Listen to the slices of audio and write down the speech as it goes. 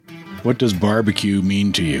What does barbecue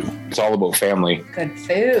mean to you? It's all about family. Good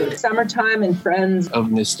food. Summertime and friends.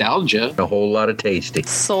 Of nostalgia. A whole lot of tasty.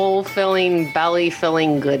 Soul-filling,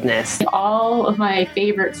 belly-filling goodness. All of my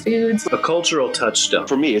favorite foods. A cultural touchstone.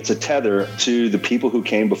 For me, it's a tether to the people who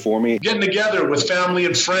came before me. Getting together with family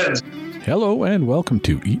and friends. Hello and welcome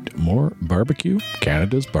to Eat More Barbecue,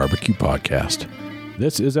 Canada's barbecue podcast.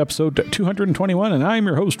 This is episode 221 and I'm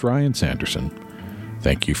your host, Ryan Sanderson.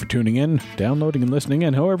 Thank you for tuning in, downloading and listening,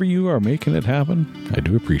 and however you are making it happen, I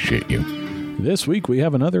do appreciate you. This week we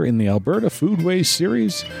have another in the Alberta Foodways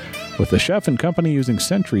series with the chef and company using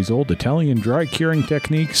centuries-old Italian dry curing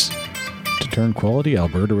techniques to turn quality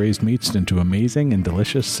Alberta-raised meats into amazing and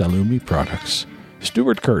delicious salumi products.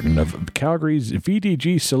 Stuart Curtin of Calgary's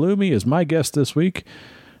VDG Salumi is my guest this week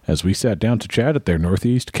as we sat down to chat at their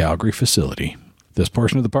Northeast Calgary facility. This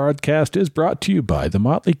portion of the podcast is brought to you by the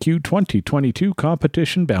Motley Q 2022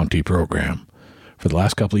 Competition Bounty Program. For the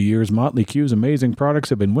last couple of years, Motley Q's amazing products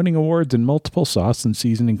have been winning awards in multiple sauce and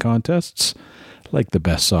seasoning contests, like the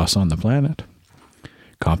best sauce on the planet.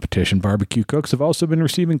 Competition barbecue cooks have also been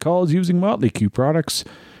receiving calls using Motley Q products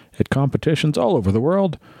at competitions all over the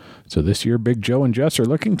world, so this year Big Joe and Jess are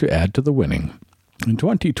looking to add to the winning. In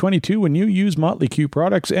 2022, when you use Motley Q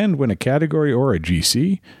products and win a category or a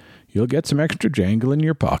GC, you'll get some extra jangle in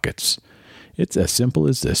your pockets. It's as simple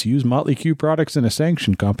as this. Use Motley Q products in a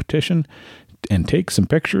sanctioned competition and take some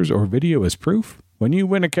pictures or video as proof. When you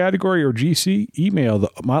win a category or GC, email the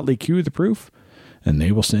Motley Q the proof, and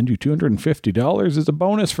they will send you $250 as a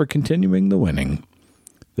bonus for continuing the winning.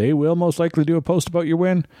 They will most likely do a post about your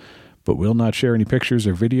win, but will not share any pictures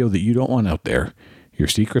or video that you don't want out there. Your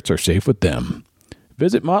secrets are safe with them.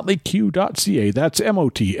 Visit motleyq.ca, that's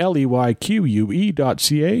motleyque.ca,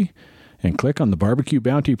 and click on the Barbecue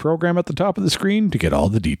Bounty program at the top of the screen to get all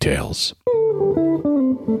the details.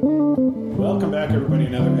 Welcome back, everybody,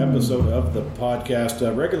 another episode of the podcast.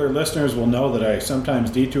 Regular listeners will know that I sometimes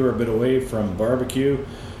detour a bit away from barbecue,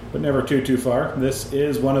 but never too far. This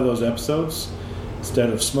is one of those episodes. Instead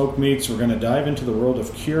of smoked meats, we're going to dive into the world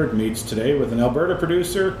of cured meats today with an Alberta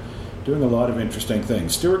producer doing a lot of interesting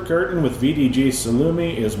things. Stuart Curtin with VDG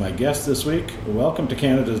Salumi is my guest this week. Welcome to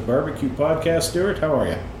Canada's Barbecue Podcast, Stuart. How are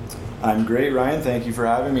you? I'm great, Ryan. Thank you for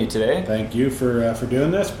having me today. Thank you for doing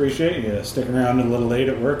this. Appreciate you sticking around a little late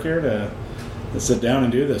at work here to sit down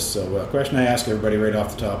and do this. So a question I ask everybody right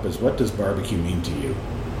off the top is, what does barbecue mean to you?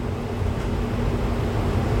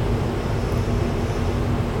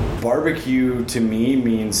 Barbecue to me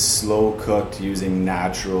means slow cooked using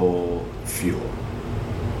natural fuel.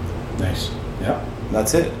 Nice. Yeah.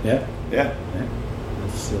 That's it. Yeah.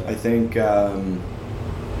 I think. I'm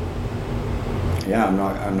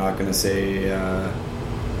not going to say.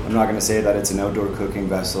 I'm not going to say that it's an outdoor cooking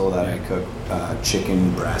vessel that I cook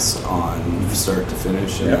chicken breast on start to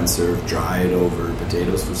finish and then serve dried over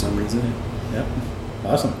potatoes for some reason. Yeah.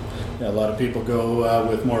 Awesome. Yeah, a lot of people go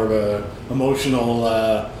with more of a emotional.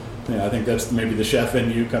 I think that's maybe the chef in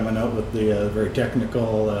you coming out with the very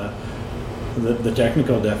technical. The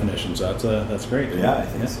technical definitions. That's great. Yeah, I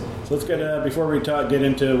think so. So let's get before we get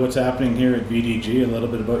into what's happening here at VDG, a little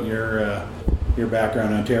bit about your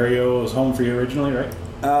background. Ontario was home for you originally, right?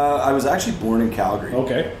 I was actually born in Calgary.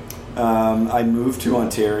 Okay. I moved to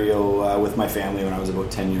Ontario with my family when I was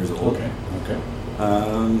about 10 years old. Okay.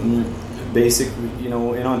 Basically, in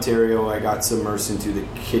Ontario, I got submersed into the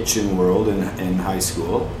kitchen world in high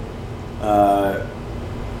school.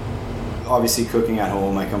 Obviously, cooking at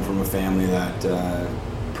home. I come from a family that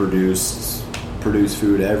produced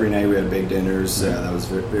food every night. We had big dinners. That was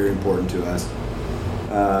very, very important to us.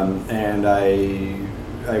 And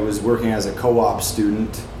I was working as a co-op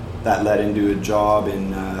student that led into a job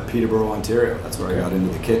in Peterborough, Ontario. That's where I got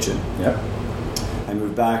into the kitchen. Yeah. I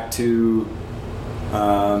moved back to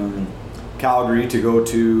Calgary to go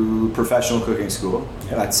to professional cooking school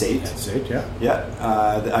at SAIT.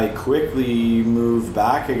 I quickly moved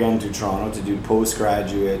back again to Toronto to do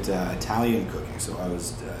postgraduate Italian cooking. So I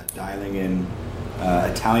was dialing in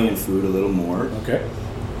Italian food a little more. Okay.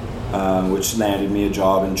 Which landed me a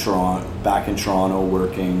job in back in Toronto,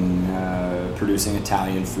 working producing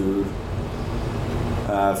Italian food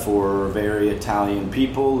for very Italian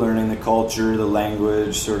people, learning the culture, the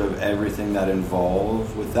language, sort of everything that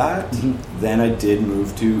involved with that. Mm-hmm. Then I did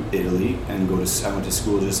move to Italy and I went to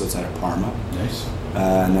school just outside of Parma. Nice.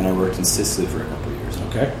 And then I worked in Sicily for a couple of years.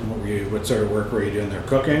 Okay. What sort of work were you doing there?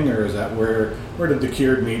 Cooking, or is that where did the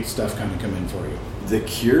cured meat stuff kind of come in for you? The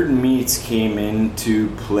cured meats came into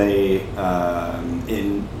play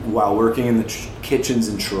while working in the kitchens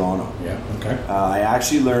in Toronto. Yeah. Okay. I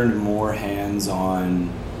actually learned more hands-on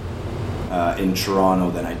in Toronto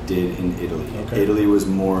than I did in Italy. Okay. Italy was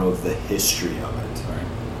more of the history of it, Right.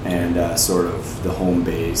 and sort of the home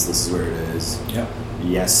base. This is where it is. Yep.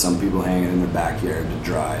 Yes, some people hang it in their backyard to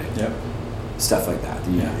dry. Yep. Stuff like that.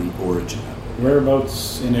 The origin of it.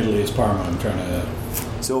 Whereabouts in Italy is Parma? I'm trying to...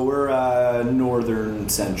 So we're northern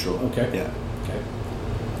central. Okay. Yeah. Okay.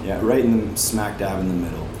 Yeah, right in the smack dab in the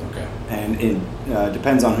middle. Okay. And it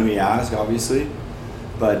depends on who you ask, obviously.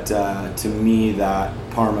 But to me, that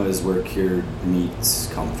Parma is where cured meats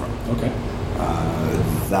come from. Okay.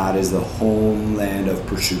 That is the homeland of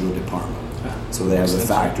Prosciutto di Parma. So they have a Makes sense,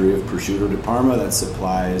 factory of Prosciutto di Parma that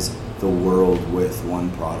supplies the world with one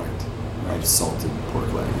product of salted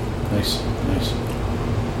pork leg. Nice.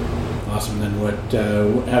 Awesome. Then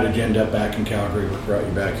how did you end up back in Calgary? What brought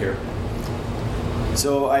you back here?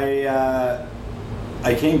 So I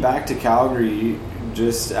came back to Calgary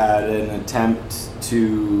just at an attempt to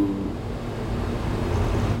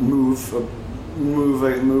move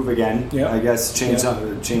again. Yeah. I guess change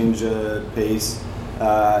pace.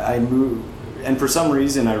 I moved, and for some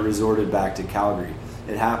reason I resorted back to Calgary.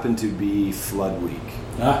 It happened to be flood week.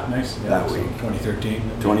 Ah, nice. Yeah, That so week. 2013.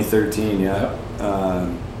 2013, yeah.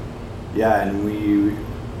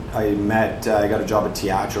 And I got a job at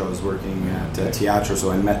Teatro. I was working at Teatro,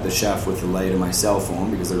 so I met the chef with the light of my cell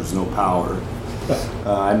phone because there was no power.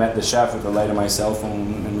 I met the chef with the light of my cell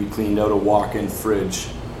phone, and we cleaned out a walk-in fridge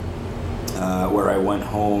where I went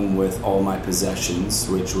home with all my possessions,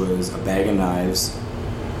 which was a bag of knives,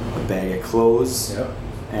 a bag of clothes,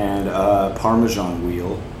 and a Parmesan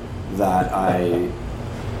wheel that I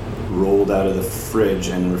rolled out of the fridge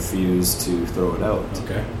and refused to throw it out.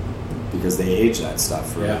 Okay. Because they age that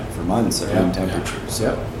stuff for months at room temperature. Yeah.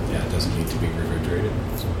 So Yeah, it doesn't need to be refrigerated.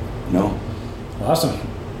 So. no. Awesome.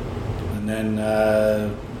 And then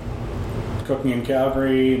cooking in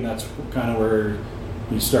Calgary, and that's kind of where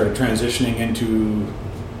you started transitioning into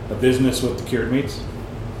a business with the cured meats?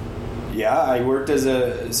 Yeah, I worked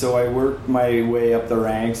I worked my way up the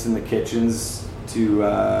ranks in the kitchens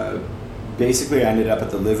to basically I ended up at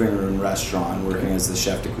the living room restaurant working as the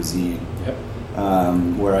chef de cuisine. Yep.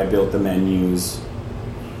 Where I built the menus,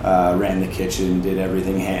 ran the kitchen, did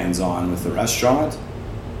everything hands-on with the restaurant.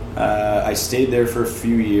 I stayed there for a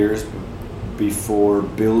few years before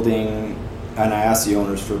building, and I asked the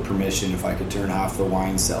owners for permission if I could turn half the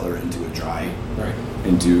wine cellar into a dry,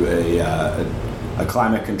 into a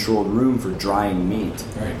climate-controlled room for drying meat.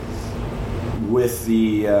 Right. With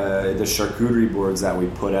the charcuterie boards that we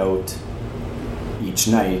put out each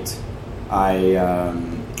night,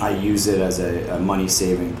 I use it as a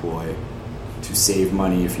money-saving ploy to save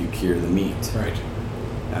money if you cure the meat. Right.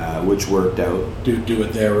 Which worked out. Do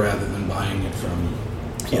it there rather than buying it from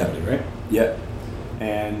somebody, right? Yeah.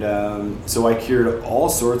 And so I cured all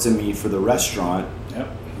sorts of meat for the restaurant. Yep.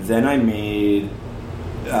 Then I made,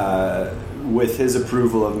 with his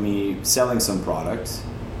approval of me selling some products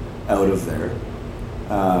out of there,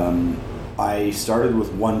 I started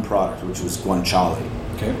with one product, which was guanciale.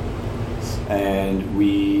 Okay. And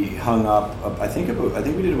we hung up, I think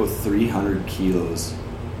we did about 300 kilos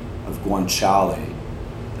of guanciale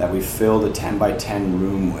that we filled a 10 by 10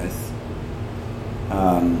 room with.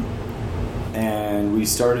 And we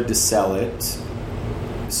started to sell it.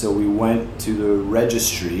 So we went to the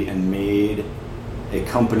registry and made a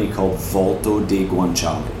company called Volto di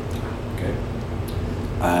Guanciale. Okay.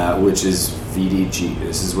 Which is VDG.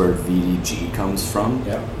 This is where VDG comes from.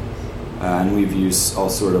 Yep. And we've used all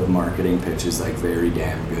sort of marketing pitches like very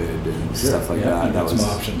damn good and stuff like that. You got some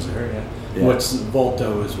options there, yeah. What's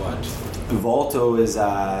Volto is what? Volto is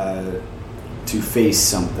to face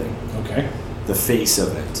something. Okay. The face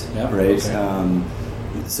of it, Yep. right? Okay.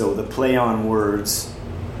 So the play on words,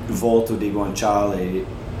 Volto di Guanciale,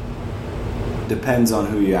 depends on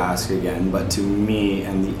who you ask again, but to me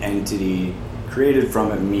and the entity created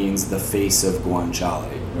from it means the face of guanciale.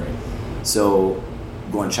 Right. So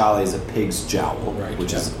guanciale is a pig's jowl, Right,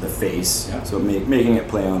 which is the face. Yeah. So making it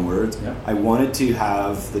play on words. Yeah. I wanted to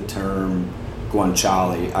have the term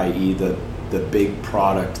guanciale, i.e. the big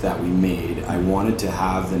product that we made. I wanted to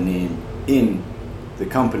have the name in the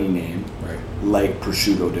company name, Right. like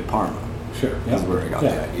Prosciutto di Parma. Sure. That's where I got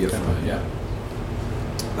the idea from. Yeah.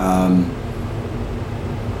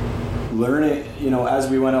 Learning, as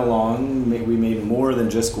we went along, we made more than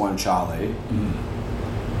just guanciale.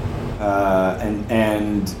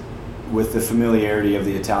 And with the familiarity of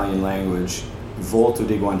the Italian language, Volto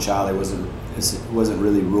di Guanciale wasn't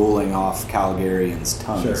really rolling off Calgarians'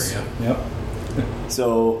 tongues. Sure. Yeah. Yep.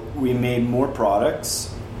 So we made more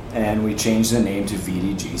products, and we changed the name to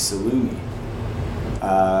VDG Salumi.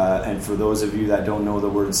 And for those of you that don't know the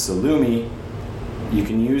word salumi, You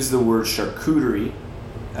can use the word charcuterie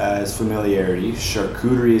as familiarity.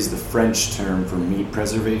 Charcuterie is the French term for meat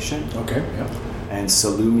preservation. Okay. Yeah. And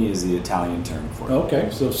salumi is the Italian term for it. Okay.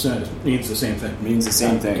 So it means the same thing. Means the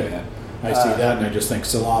same thing. Okay. Yeah. I see that, and I just think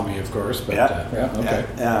salami, of course. But okay.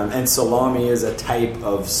 Yeah. And salami is a type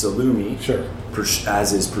of salumi. Sure.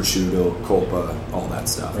 As is prosciutto, colpa, all that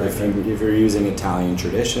stuff. Right, If you're using Italian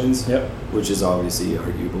traditions, yep. which is obviously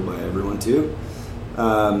arguable by everyone too,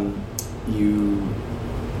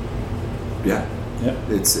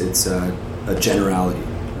 it's a generality,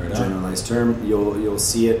 generalized term. You'll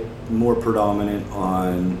see it more predominant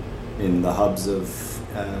in the hubs of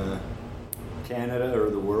Canada or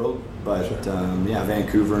the world, but sure.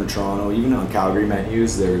 Vancouver and Toronto, even on Calgary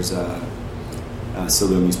menus, there's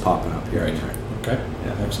salumi's popping up here. Right. Okay.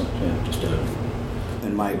 Yeah. Excellent. Yeah.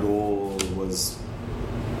 And my goal was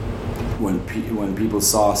when people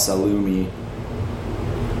saw salumi,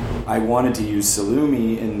 I wanted to use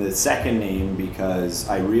salumi in the second name because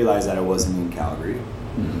I realized that I wasn't in Calgary,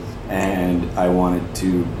 and I wanted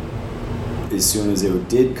to. As soon as it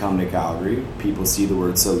did come to Calgary, people see the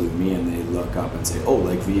word salumi and they look up and say, "Oh,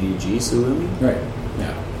 like VDG Salumi." Right.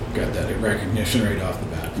 Yeah. Got that recognition right off the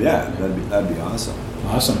bat. Yeah, that'd be awesome.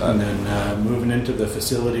 Awesome. And then moving into the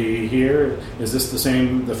facility here, is this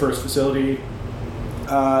the first facility?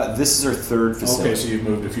 This is our third facility. Okay, so you've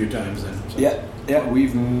moved a few times then. So. Yeah,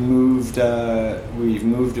 we've moved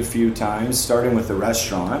a few times, starting with the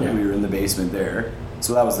restaurant. Yeah. We were in the basement there,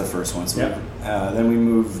 so that was the first one. So then we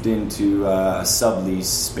moved into a sublease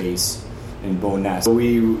space in Bowness. So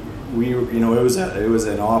we it was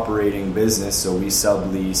an operating business, so we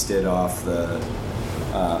subleased it off the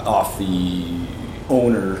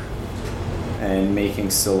owner and making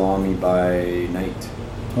salami by night.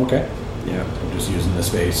 Okay. Yeah. So just using the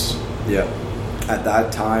space. Yeah. At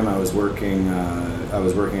that time, I was working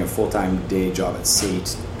a full-time day job at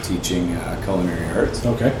SAIT, teaching culinary arts.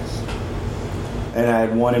 Okay. And I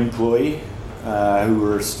had one employee who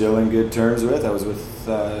we're still in good terms with. I was with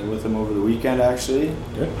him over the weekend, actually.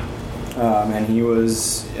 Good. And he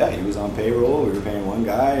was on payroll. We were paying one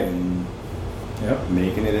guy and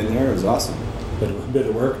making it in there. It was awesome. Bit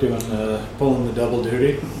of work doing pulling the double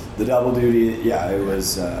duty. The double duty, it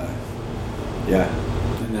was.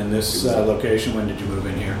 And then this location, when did you move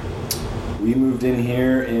in here? We moved in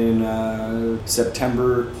here in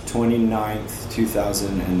September 29th,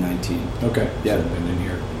 2019. Okay. Yeah. So been in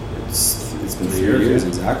here. It's been 3 years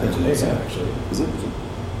exactly. Today, actually. Is it?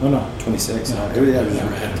 Oh no. 26. No, it was I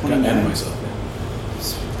 29. got myself.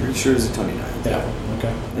 Yeah. Pretty sure it's 29. Yeah.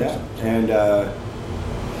 Okay. Yeah. And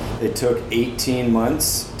it took 18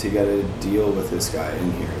 months to get a deal with this guy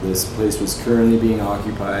in here. This place was currently being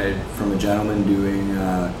occupied from a gentleman doing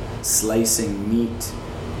slicing meat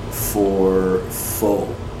for faux.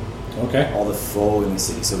 Okay. All the faux in the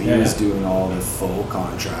city. So he was doing all the faux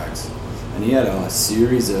contracts. And he had a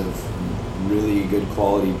series of really good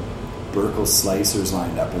quality Burkle slicers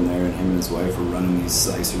lined up in there, and him and his wife were running these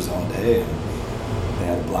slicers all day. And they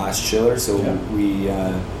had a blast chiller, so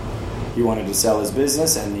he wanted to sell his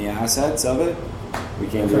business and the assets of it. We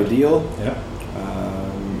came to a deal,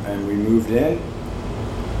 and we moved in,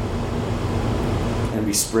 and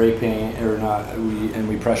we spray paint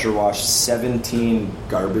we pressure washed 17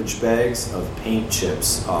 garbage bags of paint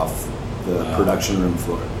chips off the production room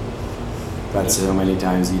floor. That's how many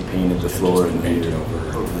times he painted the floor over the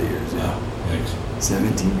years. Yeah.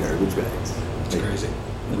 17 garbage bags. That's crazy.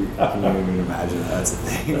 Can you even imagine that's a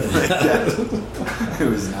thing? It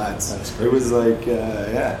was nuts. That's crazy. It was like, we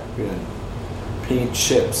had paint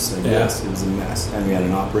chips, I guess. It was a mess. And we had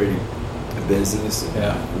an operating business.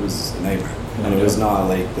 It was a nightmare. And it was not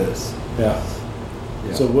like this. Yeah.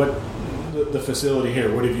 So what, the facility here,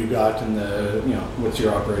 what have you got in what's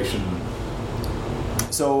your operation?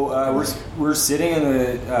 So we're sitting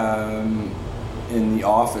in the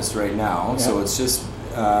office right now. So it's just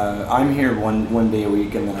I'm here one day a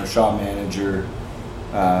week, and then our shop manager,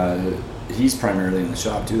 he's primarily in the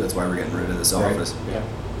shop too. That's why we're getting rid of this office. Yeah.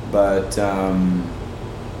 But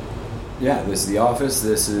this is the office.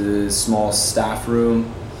 This is small staff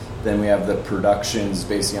room. Then we have the productions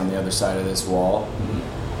basically on the other side of this wall.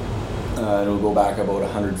 Mm-hmm. It'll go back about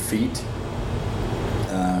 100 feet.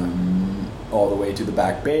 All the way to the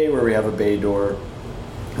back bay, where we have a bay door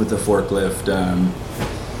with a forklift,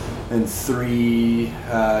 and 3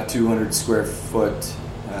 200 square foot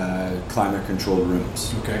climate controlled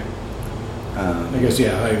rooms. Okay. I guess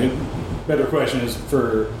better question is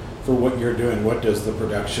for what you're doing. What does the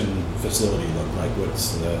production facility look like?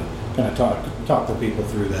 What's the kind of talk to people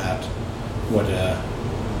through that? What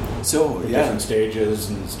different stages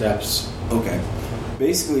and steps? Okay.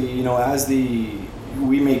 Basically, as the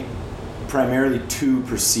we make primarily 2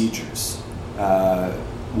 procedures.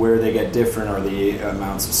 Where they get different are the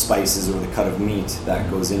amounts of spices or the cut of meat that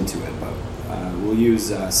goes into it. But we'll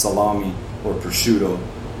use salami or prosciutto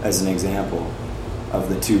as an example of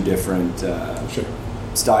the 2 different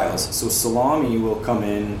styles. So salami will come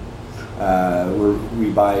in,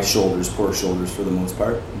 we buy pork shoulders for the most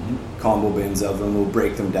part, combo bins of them. We'll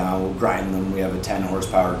break them down, we'll grind them. We have a 10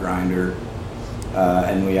 horsepower grinder,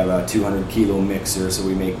 and we have a 200 kilo mixer, so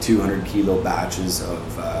we make 200 kilo batches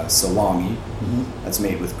of salami. That's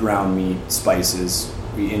made with ground meat, spices.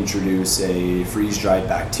 We introduce a freeze-dried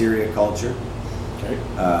bacteria culture.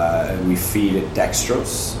 And we feed it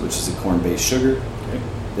dextrose, which is a corn-based sugar.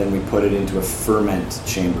 Then we put it into a ferment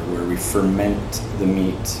chamber where we ferment the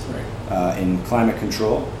meat in climate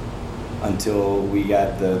control until we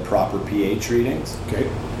get the proper pH readings,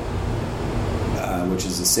 which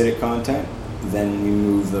is acidic content. Then we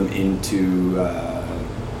move them into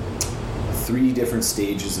 3 different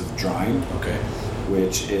stages of drying,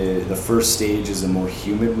 which is, the first stage is a more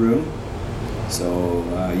humid room. So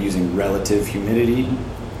using relative humidity,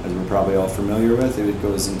 as we're probably all familiar with, it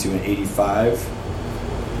goes into an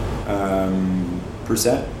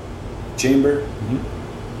 85% chamber.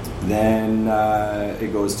 Then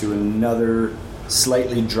it goes to another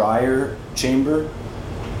slightly drier chamber.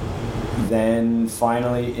 Then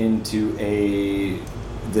finally into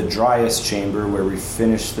the driest chamber where we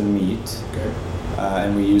finish the meat.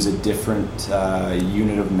 And we use a different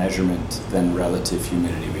unit of measurement than relative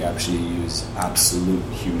humidity. We actually use absolute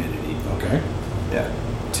humidity.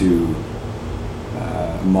 To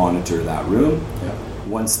monitor that room.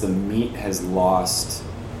 Once the meat has lost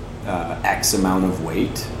X amount of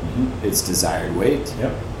weight, its desired weight,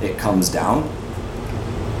 it comes down.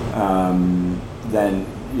 Then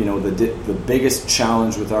the biggest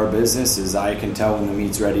challenge with our business is I can tell when the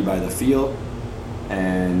meat's ready by the feel,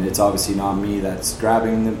 and it's obviously not me that's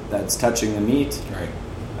that's touching the meat.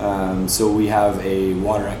 So we have a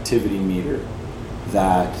water activity meter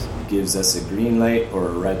that gives us a green light or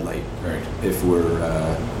a red light. If we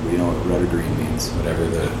know what red or green means. Whatever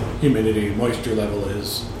the humidity, moisture level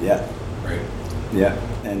is.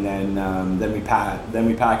 And then we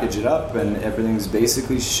package it up, and everything's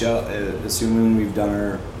basically assuming we've done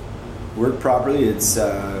our work properly, it's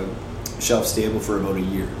shelf stable for about a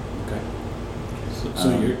year.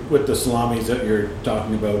 So you're, with the salamis that you're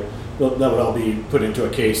talking about, that would all be put into a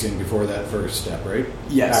casing before that first step, right?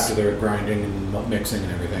 Yes. After they're grinding and mixing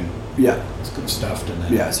and everything. It's stuffed and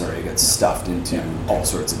then. It gets stuffed into all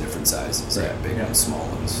sorts of different sizes. Big ones, small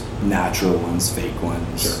ones, natural ones, fake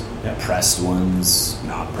ones, pressed ones,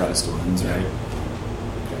 not pressed ones, right?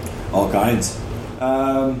 All kinds.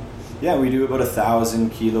 We do about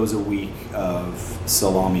 1,000 kilos a week of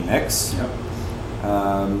salami mix.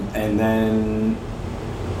 And then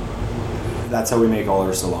that's how we make all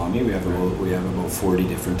our salami. We have about 40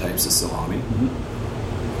 different types of salami.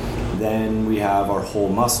 Then we have our whole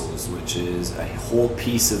muscles, which is a whole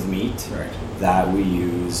piece of meat that we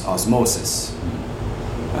use osmosis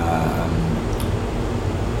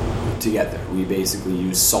to get there. We basically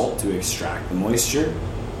use salt to extract the moisture,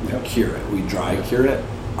 cure it. We dry cure it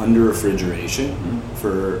under refrigeration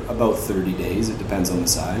for about 30 days. It depends on the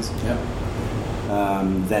size.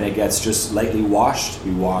 Then it gets just lightly washed.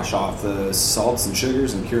 We wash off the salts and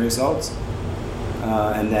sugars and curing salts.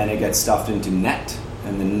 And then it gets stuffed into net.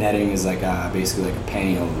 And the netting is basically like a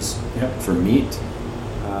pantyhose for meat.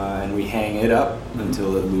 And we hang it up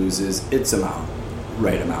until it loses its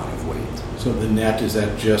right amount of weight. So the net, is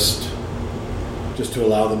that just to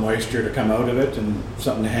allow the moisture to come out of it and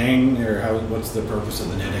something to hang, or what's the purpose of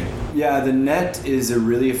the netting? The net is a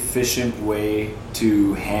really efficient way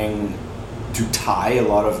to tie a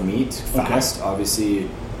lot of meat fast. Obviously,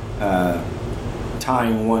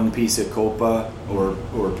 tying one piece of copa or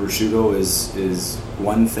prosciutto is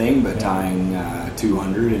one thing, but tying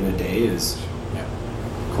 200 in a day is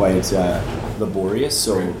quite laborious.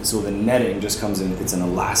 So the netting just comes in. It's an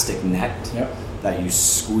elastic net that you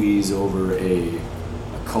squeeze over a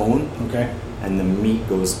cone, and the meat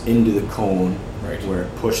goes into the cone where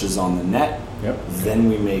it pushes on the net. Then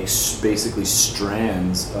we make basically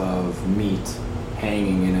strands of meat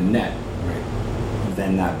hanging in a net.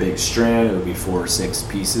 Then that big strand, it'll be 4 or 6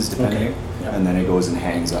 pieces depending, and then it goes and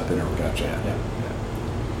hangs up in a row.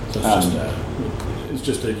 So it's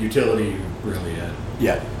just a utility, really.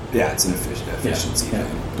 It's an efficiency thing.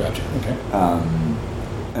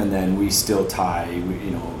 And then we still tie,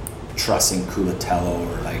 trussing culatello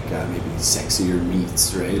or maybe sexier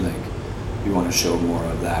meats, right? We want to show more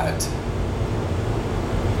of that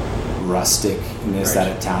rusticness,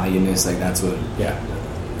 that Italianness. That's what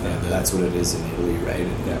That's what it is in Italy, right?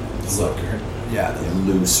 And Look, right? yeah, the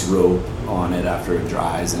loose rope on it after it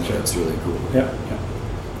dries, and it's really cool. Yeah.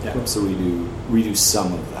 Cool. So we do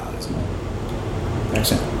some of that as well.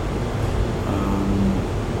 Excellent.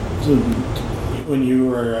 So when you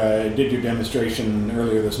were did your demonstration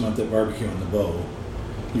earlier this month at Barbecue on the Bow,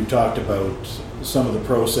 you talked about some of the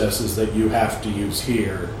processes that you have to use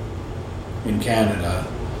here in Canada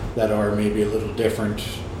that are maybe a little different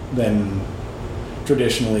than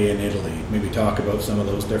traditionally in Italy. Maybe talk about some of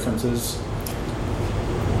those differences.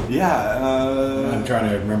 Yeah, I'm trying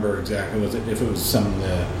to remember exactly. If it was some of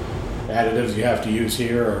the additives you have to use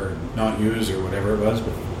here or not use or whatever it was?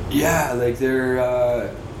 But yeah, like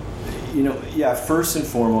they're, first and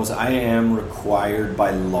foremost, I am required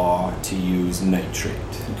by law to use nitrate.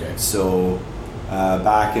 Okay. So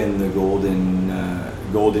back in the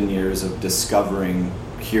golden years of discovering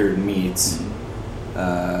cured meats,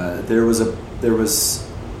 there was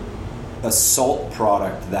a salt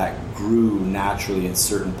product that grew naturally in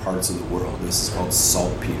certain parts of the world. This is called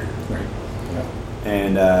saltpeter. Right. Yeah.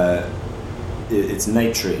 And it's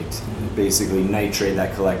nitrate, basically nitrate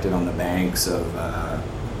that collected on the banks of,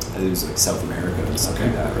 it was like South America or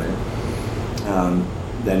something like that, right?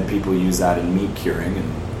 Then people use that in meat curing,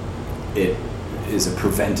 and it is a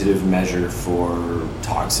preventative measure for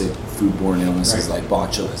toxic foodborne illnesses like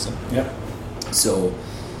botulism. Yep. So,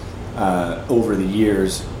 over the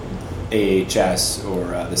years, AHS or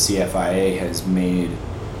the CFIA has made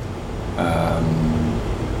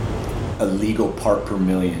a legal part per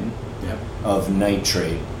million of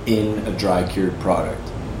nitrate in a dry cured product.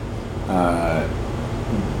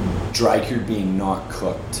 Dry cured being not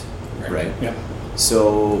cooked, right? Yep.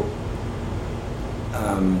 So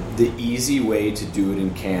the easy way to do it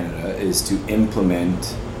in Canada is to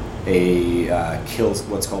implement a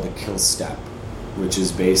what's called a kill step, which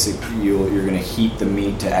is basically you're going to heat the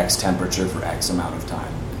meat to X temperature for X amount of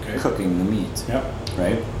time, cooking the meat. Yep.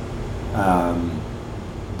 Right?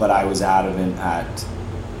 But I was adamant at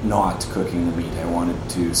not cooking the meat. I wanted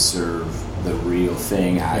to serve the real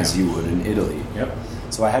thing as you would in Italy. Yep.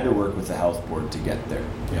 So I had to work with the health board to get there.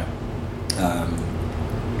 Yeah.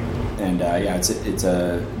 It's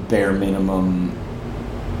a bare minimum.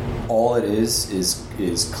 All it is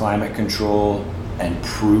climate control and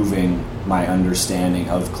proving my understanding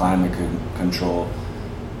of climate control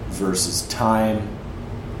versus time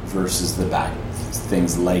versus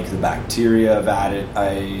things like the bacteria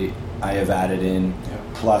I have added in,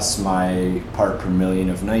 plus my part per million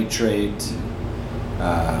of nitrate,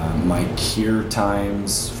 my cure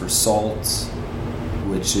times for salt,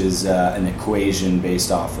 which is an equation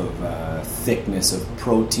based off of thickness of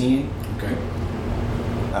protein,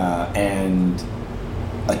 and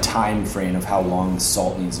a time frame of how long the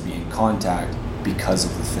salt needs to be in contact because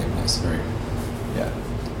of the thickness. Right. Yeah.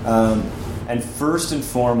 And first and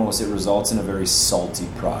foremost, it results in a very salty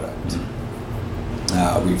product.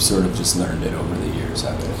 We've sort of just learned it over the years.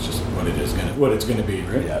 It's just what it's gonna be,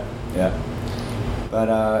 right? Yeah. But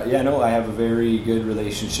I have a very good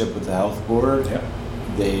relationship with the health board. Yeah.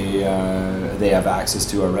 They have access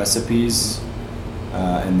to our recipes,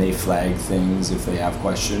 and they flag things if they have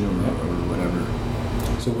question or whatever.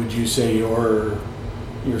 So would you say your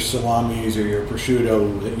salamis or your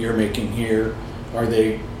prosciutto that you're making here, are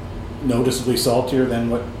they noticeably saltier than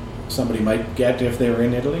what somebody might get if they were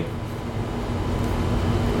in Italy?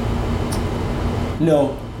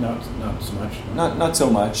 No. Not so much. Not so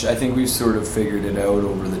much. I think we've sort of figured it out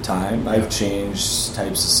over the time. I've changed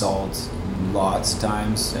types of salt lots of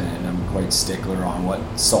times, and I'm quite stickler on what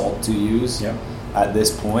salt to use at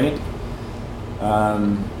this point.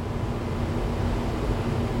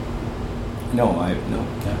 No.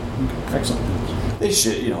 Yeah. Excellent. They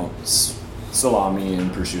should, salami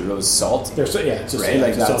and prosciutto is salty. It's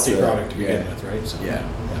a salty product to begin with, right? So,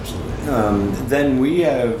 absolutely. Then we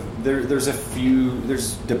have there's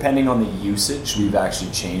depending on the usage, we've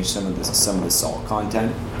actually changed some of the salt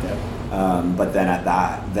content. But then at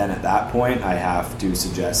that point, I have to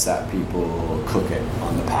suggest that people cook it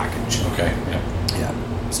on the package. Okay. Yeah.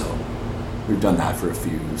 So we've done that for a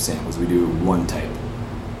few samples. We do one type.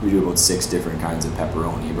 We do about 6 different kinds of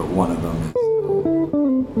pepperoni, but one of them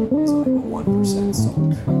is like 1%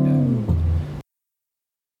 salt.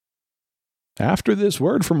 After this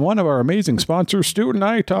word from one of our amazing sponsors, Stuart and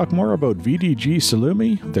I talk more about VDG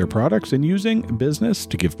Salumi, their products, and using business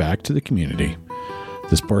to give back to the community.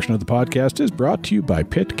 This portion of the podcast is brought to you by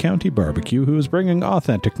Pitt County Barbecue, who is bringing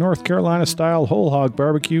authentic North Carolina-style whole hog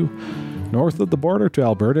barbecue north of the border to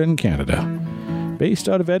Alberta and Canada. Based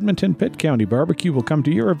out of Edmonton, Pitt County Barbecue will come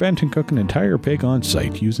to your event and cook an entire pig on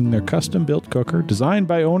site using their custom-built cooker designed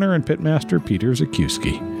by owner and pitmaster Peter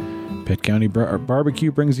Zakuski. Pitt County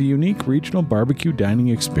Barbecue brings a unique regional barbecue dining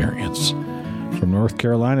experience. From North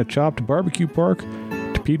Carolina chopped barbecue pork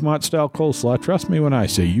to Piedmont-style coleslaw, trust me when I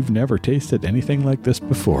say you've never tasted anything like this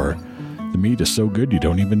before. The meat is so good you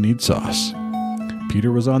don't even need sauce.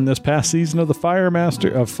 Peter was on this past season of Fire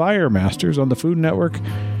Masters on the Food Network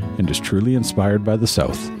and is truly inspired by the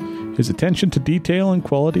South. His attention to detail and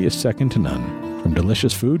quality is second to none. From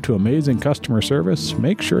delicious food to amazing customer service,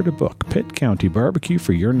 make sure to book Pitt County Barbecue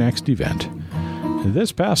for your next event.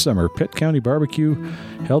 This past summer, Pitt County Barbecue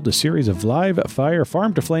held a series of live fire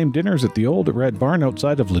farm-to-flame dinners at the old Red Barn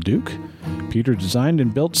outside of Leduc. Peter designed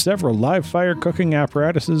and built several live fire cooking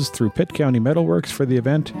apparatuses through Pitt County Metalworks for the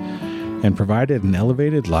event and provided an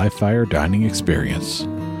elevated live fire dining experience.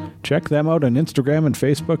 Check them out on Instagram and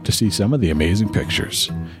Facebook to see some of the amazing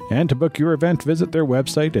pictures. And to book your event, visit their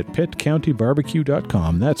website at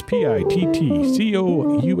pittcountybarbecue.com. That's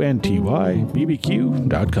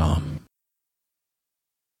pittcountybbbq.com.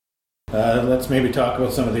 Let's maybe talk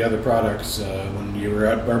about some of the other products. When you were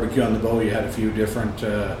at Barbecue on the Bow, you had a few different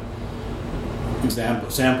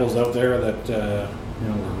samples out there that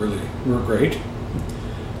were great.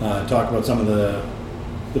 Talk about some of the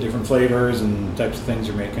different flavors and types of things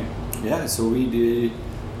you're making. Yeah, so we did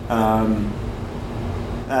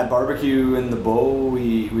at Barbecue in the Bow.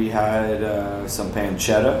 We had some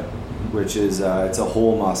pancetta, which is it's a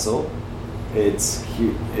whole muscle. It's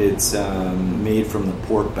made from the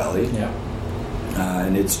pork belly,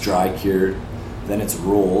 and it's dry cured. Then it's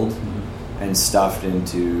rolled and stuffed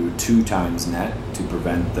into 2 times net to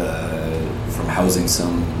prevent from housing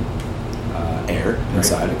some air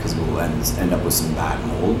inside it, because we'll end up with some bad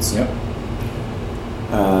molds.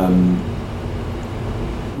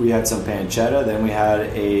 We had some pancetta. Then we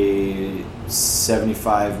had a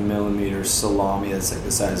 75 millimeter salami that's like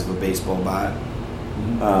the size of a baseball bat.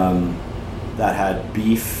 That had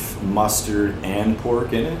beef, mustard, and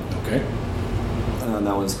pork in it. Okay. And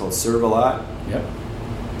that one's called Servalat. Yep.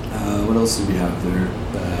 What else did we have there?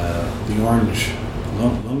 The orange.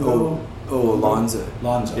 Longo? Lonza.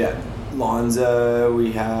 Lonza. Yeah. Lonza,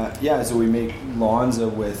 we have... Yeah, so we make Lonza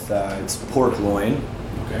with... it's pork loin.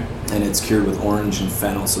 Okay. And it's cured with orange and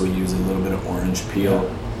fennel, so we use a little bit of orange peel.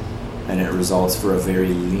 Yeah. And it results for a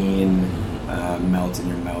very lean,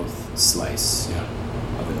 melt-in-your-mouth slice. Yeah.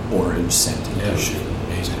 Of an orange scented dish.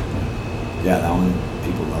 Amazing. Yeah, that one,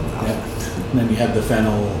 people love that. Yeah. And then you had the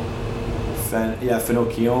fennel.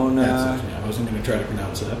 Fenocchione. I wasn't going to try to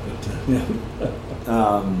pronounce that, but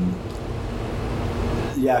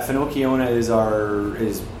Fenocchione is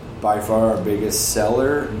by far our biggest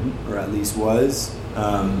seller, or at least was.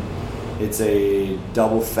 It's a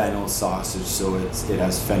double fennel sausage, so it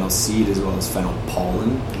has fennel seed as well as fennel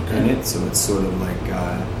pollen in it. So it's sort of like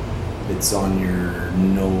it's on your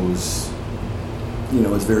nose.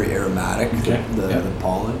 It's very aromatic, the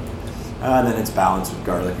pollen. And then it's balanced with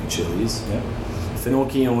garlic and chilies. Yeah.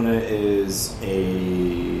 Fenocchione is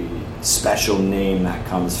a special name that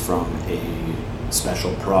comes from a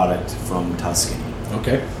special product from Tuscany.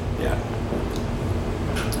 Okay. Yeah.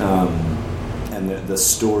 And the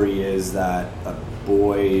story is that a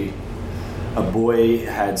boy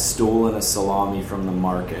had stolen a salami from the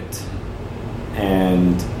market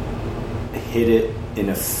and hid it in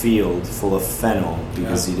a field full of fennel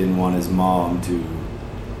because he didn't want his mom to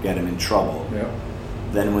get him in trouble. Yeah.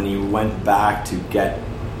 Then when he went back to get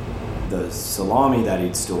the salami that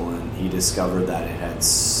he'd stolen, he discovered that it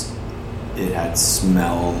had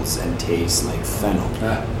smells and tastes like fennel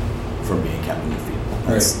from being kept in the field.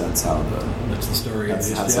 That's how the story.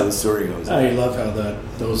 That's how the story goes. I love how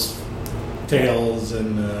those tales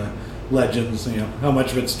and legends. How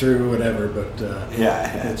much of it's true, whatever. But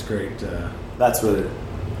it's great. That's what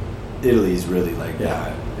Italy's really like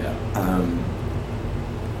that. Yeah.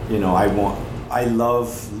 I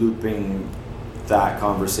love looping that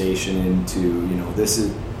conversation into, this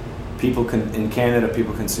is in Canada,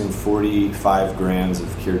 people consume 45 grams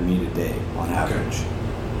of cured meat a day on average,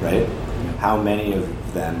 right? Yeah. How many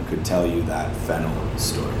of them could tell you that fennel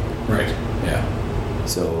story? Right. Yeah.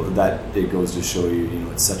 So that it goes to show you,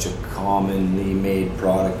 it's such a commonly made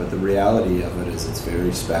product, but the reality of it is it's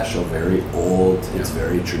very special, very old, it's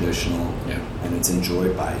very traditional, and it's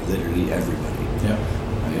enjoyed by literally everybody. Yeah.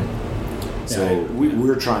 Right? So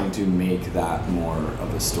we're trying to make that more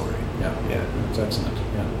of a story. Yeah. It's excellent.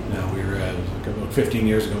 Yeah. Now we were about 15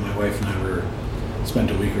 years ago, my wife and I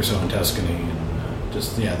spent a week or so in Tuscany, and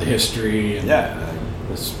just the history and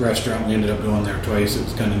this restaurant, we ended up going there twice. It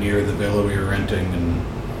was kind of near the villa we were renting, and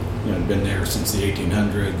been there since the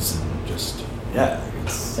 1800s, and just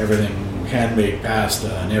it's everything, handmade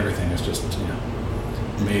pasta and everything is just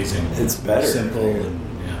amazing. It's better, simple, and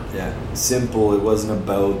simple.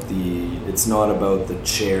 It's not about the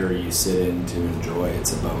chair you sit in to enjoy.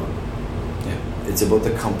 It's about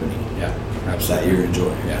the company absolutely, that you're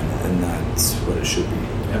enjoying, and that's what it should be.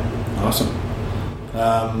 Awesome.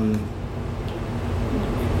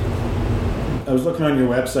 I was looking on your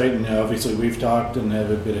website, and obviously we've talked and have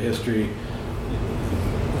a bit of history.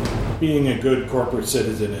 Being a good corporate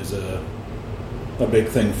citizen is a big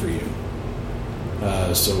thing for you.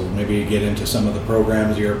 So maybe you get into some of the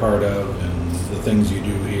programs you're a part of and the things you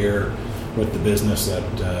do here with the business that,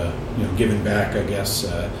 giving back, I guess.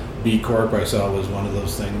 B Corp I saw was one of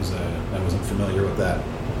those things. I wasn't familiar with that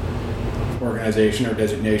organization or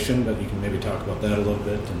designation, but you can maybe talk about that a little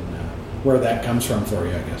bit and where that comes from for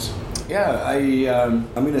you, I guess. Yeah, I'm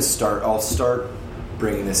going to start. I'll start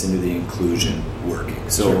bringing this into the inclusion working.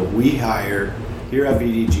 So we hire here at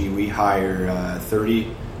VDG. We hire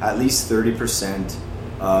at least 30%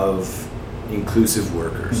 of inclusive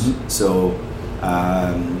workers. Mm-hmm. So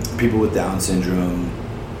people with Down syndrome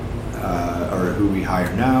are who we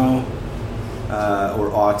hire now, or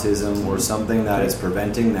autism, or something that is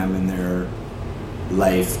preventing them in their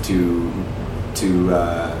life to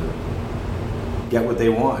get what they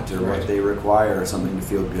want or what they require, or something to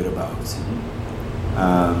feel good about.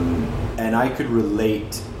 Mm-hmm. And I could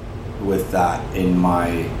relate with that in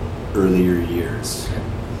my earlier years. Okay.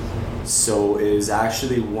 So it is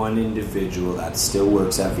actually one individual that still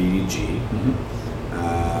works at VDG. Mm-hmm.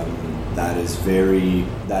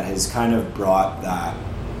 That has kind of brought that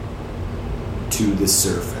to the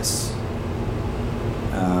surface.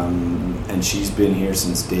 And she's been here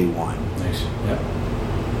since day one. Nice. Yep.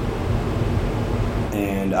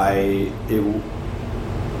 And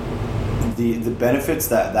the benefits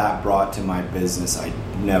that brought to my business, I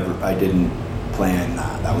didn't plan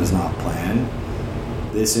that. That was not planned.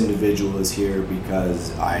 This individual is here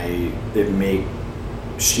because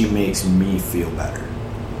she makes me feel better,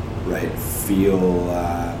 right? Feel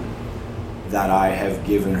that I have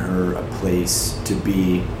given her a place to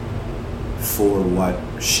be for what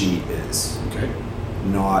she is. Okay.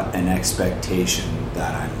 Not an expectation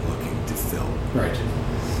that I'm looking to fill. Right.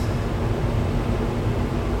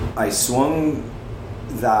 I swung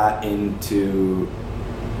that into,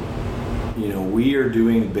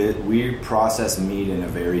 we process meat in a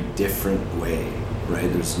very different way,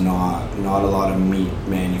 right? There's not a lot of meat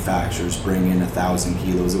manufacturers bring in 1,000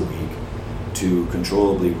 kilos a week to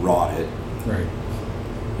controllably rot it. Right.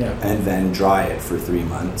 Yeah. And then dry it for 3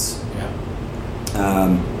 months. Yeah.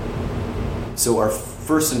 So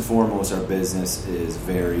first and foremost, our business is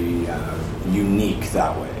very unique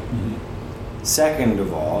that way. Mm-hmm. Second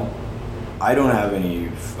of all, I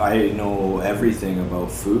know everything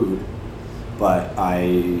about food, but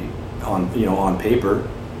on paper,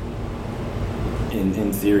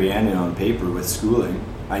 in theory and on paper with schooling,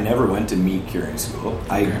 I never went to meat curing school. Okay.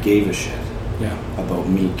 I gave a shit about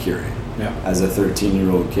meat curing. Yeah. As a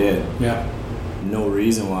 13-year-old kid. Yeah. No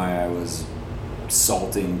reason why I was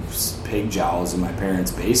salting pig jowls in my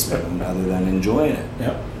parents' basement other than enjoying it.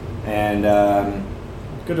 Yep. And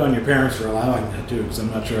good on your parents for allowing that too, because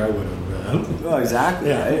I'm not sure I would have. Well, exactly.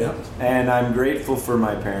 Yeah, right? Yeah. And I'm grateful for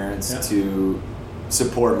my parents to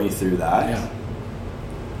support me through that. Yeah.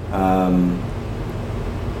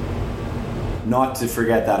 Not to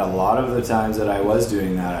forget that a lot of the times that I was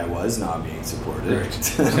doing that, I was not being supported. Right.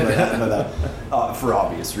 For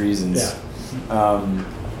obvious reasons. Yeah.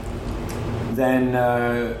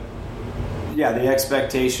 The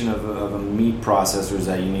expectation of a meat processor is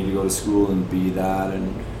that you need to go to school and be that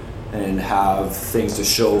and have things to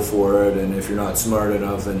show for it, and if you're not smart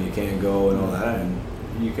enough then you can't go and all that, and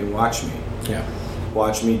you can watch me. Yeah.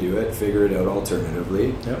 Watch me do it, figure it out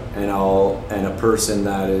alternatively. Yep. And a person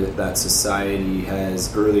that society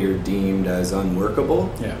has earlier deemed as unworkable,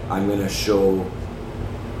 I'm going to show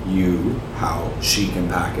you how she can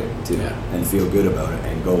pack it too, and feel good about it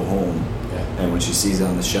and go home. Yeah. And when she sees it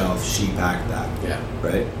on the shelf, she packed that. Yeah.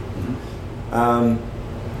 Right? Mm-hmm.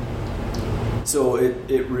 So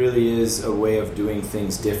it really is a way of doing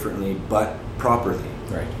things differently, but properly.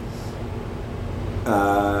 Right.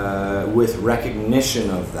 With recognition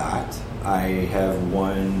of that, I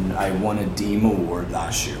won a DEEM award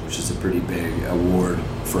last year, which is a pretty big award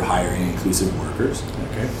for hiring inclusive workers.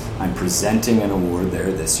 Okay. I'm presenting an award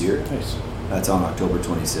there this year. Nice. That's on October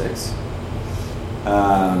 26th.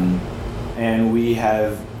 And we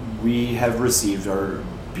have received our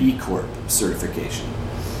B Corp certification.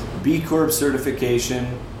 B Corp certification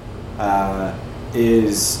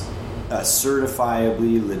is a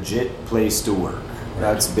certifiably legit place to work.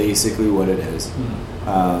 That's basically what it is.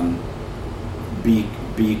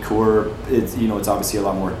 B Corp, it's obviously a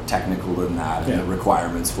lot more technical than that. And the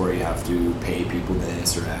requirements for it, you have to pay people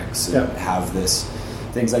this or X, and have this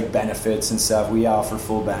things like benefits and stuff. We offer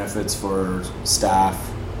full benefits for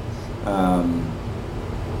staff, all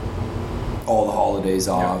the holidays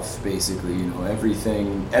off, basically.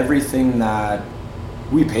 Everything that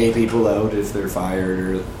we pay people out if they're fired,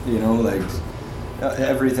 or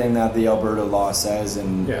everything that the Alberta law says,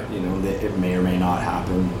 and that it may or may not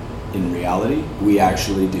happen in reality, we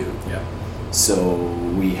actually do. Yeah. So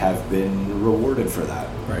we have been rewarded for that.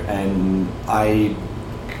 Right. And I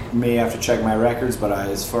may have to check my records, but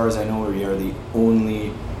as far as I know, we are the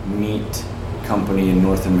only meat company in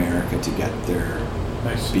North America to get their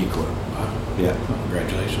B Corp. Wow. Yeah. Well,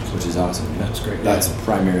 congratulations. Which is awesome. Yeah. That's great. That's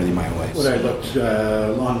primarily my wife's. What I looked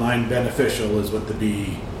online, beneficial is what the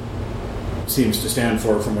B seems to stand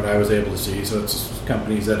for, from what I was able to see. So it's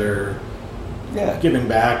companies that are giving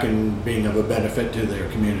back and being of a benefit to their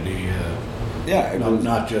community.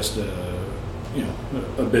 Not just a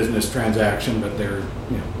business transaction, but they're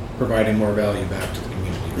providing more value back to the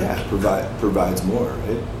community. Right? Yeah, provides more,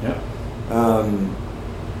 right? Yeah.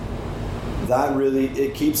 That really,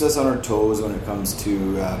 it keeps us on our toes when it comes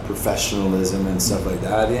to professionalism and stuff like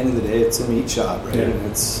that. At the end of the day, it's a meat shop, right? Yeah. And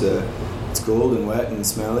it's cold and wet and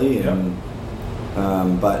smelly, and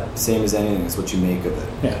but same as anything, it's what you make of it.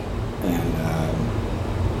 Yeah. And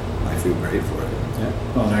I feel great for it. Yeah.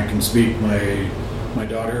 Well, and I can speak. My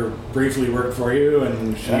daughter briefly worked for you,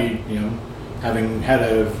 and she, having had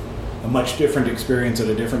a much different experience at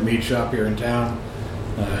a different meat shop here in town,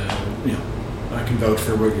 I can vouch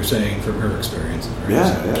for what you're saying from her experience. Right?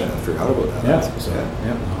 I forgot about that.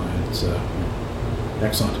 It's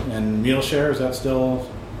excellent. And meal share, is that still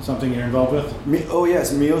something you're involved with? Oh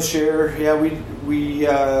yes, meal share. Yeah, we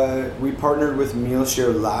partnered with meal share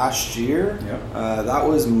last year. Yep. That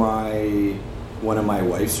was one of my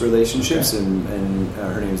wife's relationships, and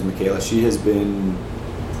her name is Michaela. She has been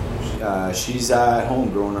she's at home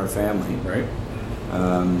growing our family, right?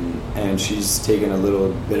 And she's taken a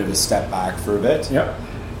little bit of a step back for a bit. Yep.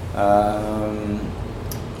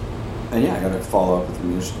 And I got to follow up with the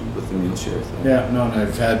meal share thing. Yeah, no, and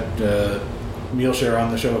I've had meal share on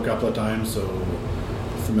the show a couple of times, so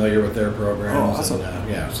familiar with their programs. Oh, awesome.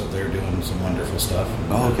 And, so they're doing some wonderful stuff.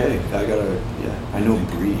 Oh, okay. I know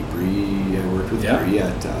Bree. I worked with Bree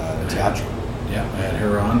at Teatro. Yeah, I had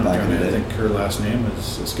her on. I think her last name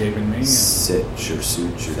is escaping me. Sitch or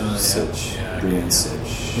Such or Sitch. Brienne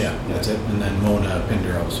Sitch. Yeah, that's it. And then Mona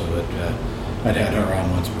Pinder also. I'd had her on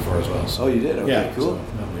once before as well. So. Oh, you did? Okay, cool. So,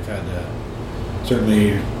 we've had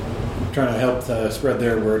certainly trying to help spread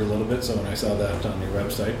their word a little bit. So when I saw that on your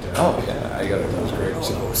website, I got it. That was great.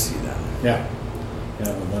 So go see them. Yeah,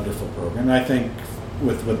 a wonderful program. And I think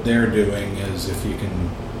with what they're doing is if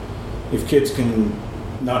kids can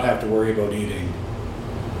not have to worry about eating,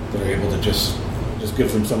 they're able to just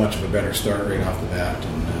give them so much of a better start right off the bat.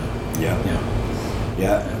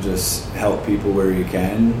 And just help people where you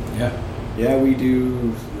can. Yeah, we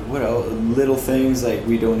do. What else? Little things like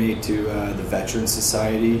we donate to the Veteran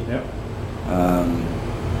Society. Yep.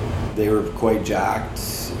 They were quite jacked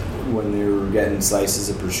when they were getting slices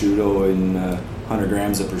of prosciutto and 100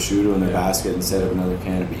 grams of prosciutto in their basket instead of another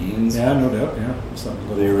can of beans. Yeah, no doubt. Yeah,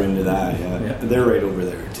 they were into that. Yeah. They're right over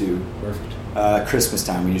there too. Perfect. Christmas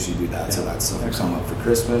time we usually do that, so that's something come up for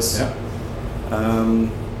Christmas.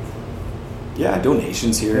 Yeah.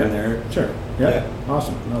 Donations here and there. Sure. Yeah.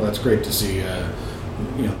 Awesome. No, that's great to see.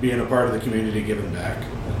 Being a part of the community, giving back.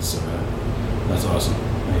 That's awesome.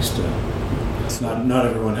 Nice to. It's not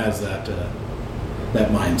everyone has that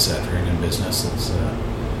mindset right in business. It's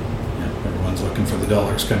everyone's looking for the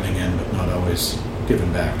dollars coming in, but not always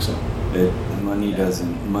giving back. So money does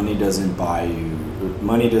not buy you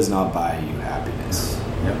happiness.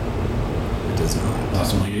 Yep. It does not.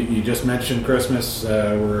 Awesome. Well, you just mentioned Christmas.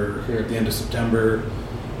 We're here at the end of September.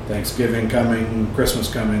 Thanksgiving coming, Christmas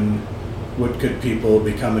coming. What could people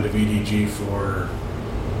be coming to VDG for?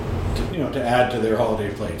 To add to their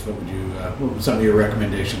holiday plates. What would some of your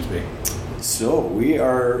recommendations be? So we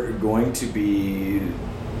are going to be,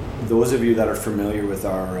 those of you that are familiar with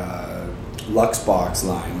our Lux Box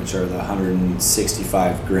line, which are the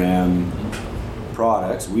 165 gram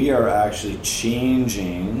products, we are actually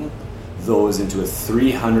changing those into a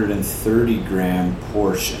 330 gram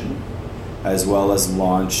portion, as well as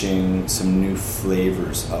launching some new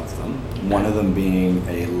flavors of them. One of them being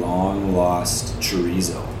a long lost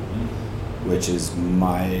chorizo, which is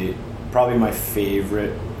probably my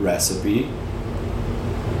favorite recipe.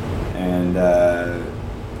 And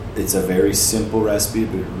it's a very simple recipe,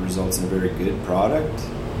 but it results in a very good product.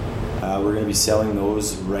 We're going to be selling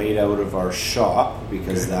those right out of our shop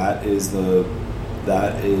because that is the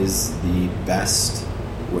best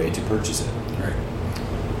way to purchase it. Right.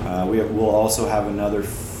 We'll also have another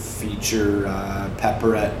feature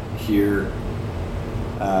pepperette here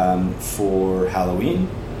for Halloween.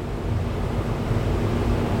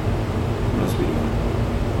 What else are we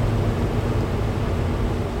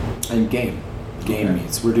doing? And game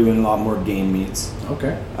meats. We're doing a lot more game meats.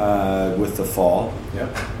 Okay. With the fall.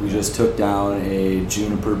 Yep. We just took down a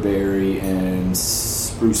juniper berry and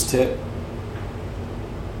spruce tip,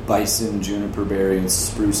 bison, juniper berry, and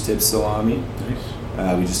spruce tip salami.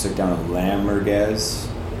 Nice. We just took down a lamb merguez.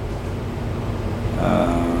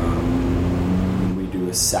 We do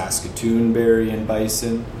a Saskatoon berry and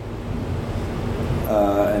bison.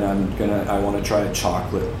 And I want to try a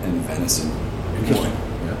chocolate and venison. Interesting.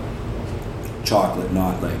 Yeah. Chocolate,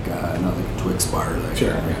 not like a Twix bar. Like,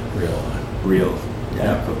 Sure. Real.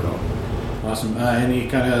 Yeah. Cocoa. Awesome. Any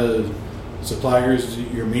kind of suppliers,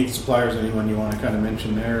 your meat suppliers, anyone you want to kind of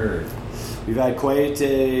mention there? Or? We've had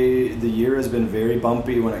the year has been very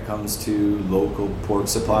bumpy when it comes to local pork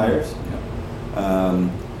suppliers. Yeah.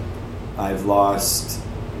 I've lost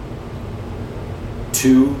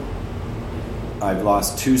two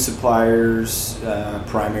suppliers,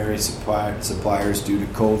 primary suppliers due to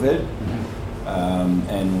COVID. Mm-hmm.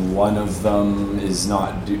 And one of them is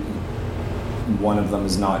not doing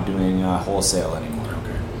wholesale anymore.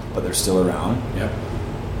 Okay. But they're still around. Yep.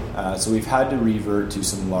 So we've had to revert to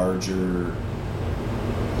some larger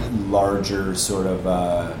sort of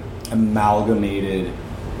amalgamated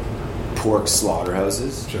pork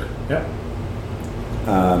slaughterhouses. Sure. Yep.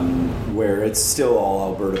 Where it's still all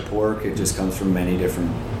Alberta pork. It just comes from many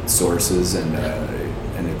different sources, and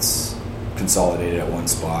it's consolidated at one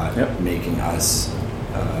spot, making us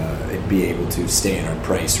be able to stay in our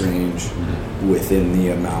price range within the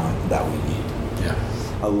amount that we need. Yeah.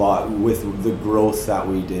 A lot with the growth that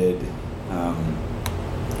we did,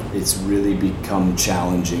 it's really become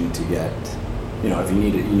challenging to get. If you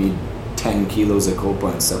need 10 kilos of copa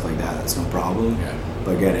and stuff like that. That's no problem. Yeah.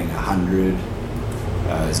 But getting 100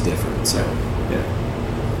 is different. So yeah.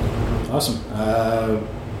 Awesome.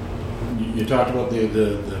 You talked about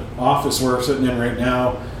the office we're sitting in right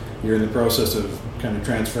now. You're in the process of kind of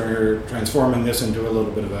transforming this into a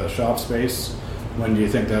little bit of a shop space. When do you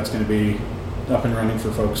think that's going to be up and running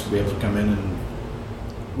for folks to be able to come in and?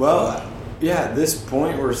 Well, yeah. At this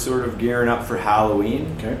point, we're sort of gearing up for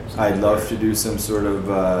Halloween. Okay. I'd love to do some sort of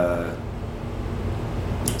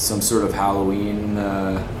Halloween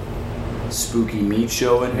spooky meat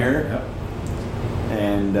show in here. Yep.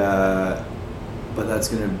 And but that's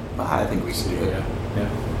gonna. I think we can do it. Yeah. I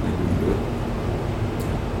think we can do it.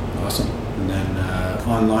 Awesome. And then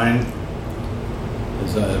online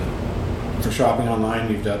is for shopping online.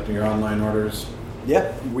 You've got your online orders.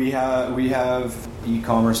 Yeah, we have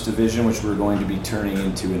e-commerce division, which we're going to be turning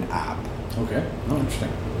into an app. Okay. Oh,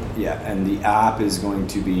 interesting. Yeah, and the app is going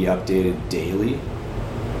to be updated daily,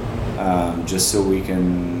 just so we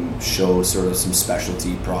can show sort of some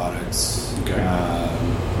specialty products. Okay.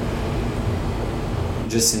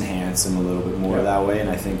 Just enhance them a little bit more that way, and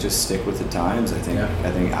I think just stick with the times. I think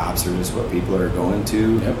apps are just what people are going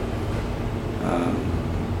to. Yep.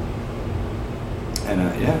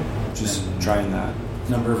 Just trying that.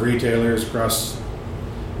 Number of retailers across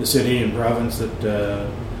the city and province that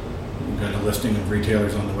you've got a listing of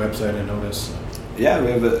retailers on the website, I noticed. Yeah, we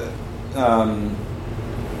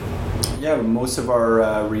have most of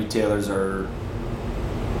our retailers are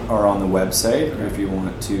on the website. Okay. If you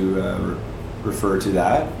want to refer to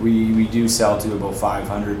that, we do sell to about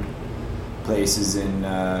 500 places in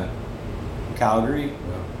Calgary,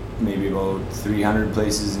 maybe about 300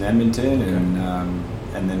 places in Edmonton,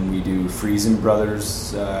 and then we do Friesen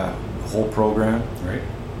Brothers whole program. Right.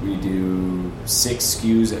 We do 6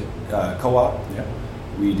 SKUs at Co-op. Yeah.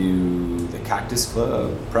 We do the Cactus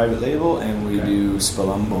Club private label, and we do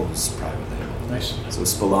Spalumbo's private label. Nice. So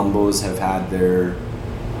Spalumbo's have had their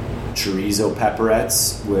chorizo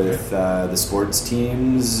pepperettes with the sports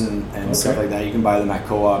teams and stuff like that. You can buy them at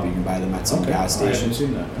Co-op. You can buy them at some gas stations. I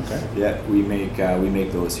haven't seen that. Okay. Yeah, we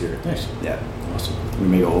make those here. Nice. Yeah. Awesome. We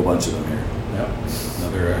make a whole bunch of them here. Yeah.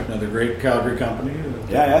 Another great Calgary company.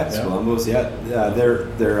 Yeah. Spalumbo's. Yeah.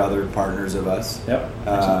 They're other partners of us. Yep.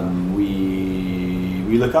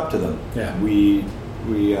 We look up to them. Yeah. We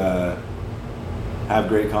have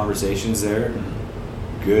great conversations there.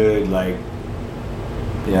 Mm-hmm. Good,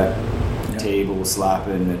 table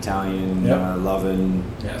slapping Italian loving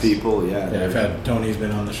people. I've had Tony's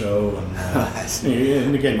been on the show,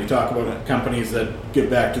 and again, you talk about companies that give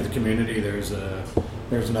back to the community. There's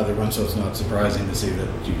another one, so it's not surprising to see that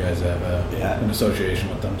you guys have an association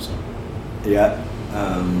with them. So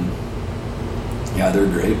they're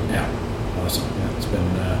great. Yeah, awesome. Yeah, it's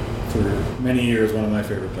been for many years one of my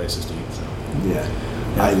favorite places to eat. So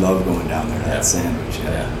I love going down there. That sandwich.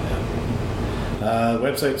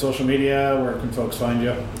 Website, social media, where can folks find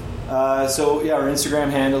you? Our Instagram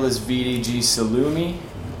handle is VDG Salumi.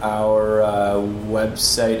 Our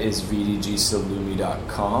website is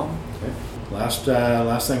vdgsalumi.com. Okay. Last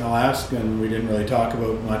thing I'll ask, and we didn't really talk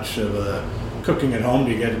about much of cooking at home.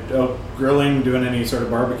 Do you get out grilling, doing any sort of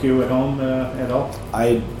barbecue at home at all?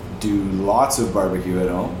 I do lots of barbecue at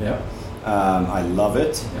home. Yeah. I love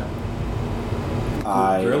it. Yeah.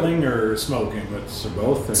 Grilling or smoking? Or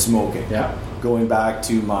both? Or? Smoking. Yeah. Going back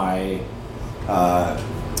to my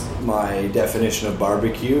my definition of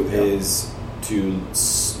barbecue is to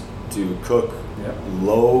cook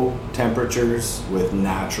low temperatures with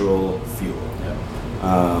natural fuel.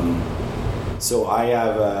 So I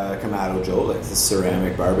have a Kamado Joe, like the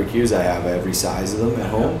ceramic barbecues. I have every size of them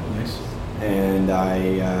at home. Nice. And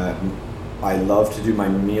I love to do my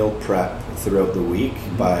meal prep throughout the week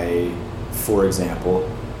by, for example,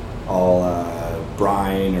 I'll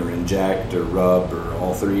brine or inject or rub or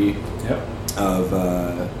all three of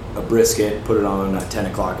a brisket, put it on at 10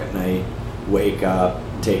 o'clock at night, wake up,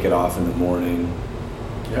 take it off in the morning,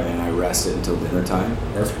 and I rest it until dinner time.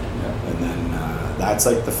 Perfect. And then that's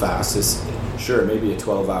like the fastest. Sure, maybe a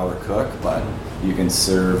 12-hour cook, but you can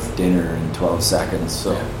serve dinner in 12 seconds.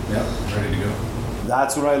 So ready to go.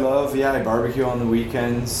 That's what I love. Yeah, I barbecue on the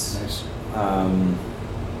weekends. Nice.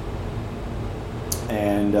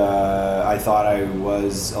 And I thought I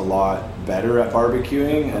was a lot better at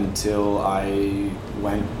barbecuing until I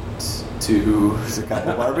went to a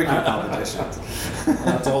couple barbecue competitions.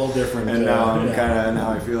 That's a whole different. And now I'm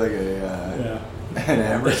now I feel like an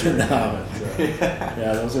amateur.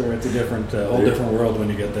 It's a different, whole different world when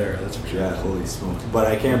you get there. That's for sure. Yeah, holy smokes! But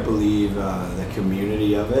I can't believe the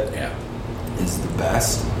community of it. Is the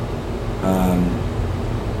best.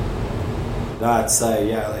 That's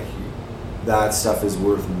that stuff is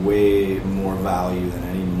worth way more value than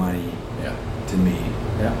any money to me.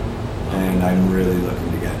 And I'm really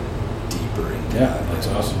looking to get deeper into that. That's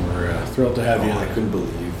awesome. We're thrilled to have you. I couldn't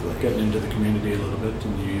believe getting into the community a little bit.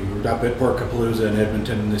 And you were up at Porkapalooza in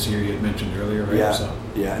Edmonton this year. You had mentioned earlier, right?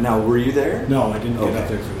 Yeah. Now, were you there? No, I didn't get up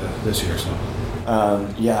there for this year. So.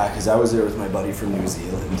 Because I was there with my buddy from New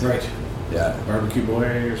Zealand. Right. Yeah. Barbecue Boy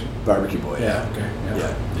or something? Barbecue Boy. Yeah. Okay.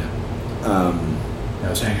 Yeah. I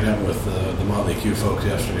was hanging out with the Motley Q folks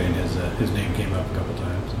yesterday, and his name came up a couple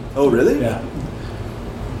times. Oh, really? Yeah.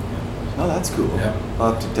 Oh, that's cool. Yeah.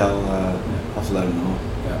 I'll have to tell. I'll have to let him know.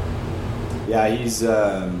 Yeah, he's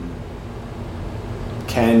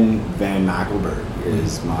Ken Van Mackelberg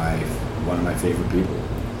is one of my favorite people.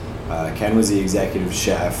 Ken was the executive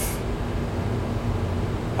chef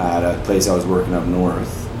at a place I was working up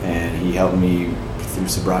north, and he helped me through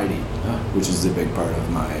sobriety, which is a big part of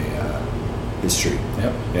my history.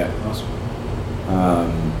 Yeah. Awesome.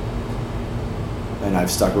 And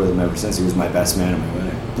I've stuck with him ever since. He was my best man at my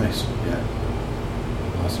wedding. Nice. Yeah.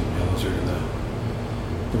 Awesome. Yeah, those are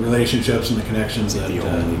the relationships and the connections that... The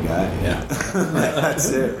only guy. Yeah. That's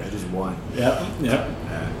it. I just won. Yeah.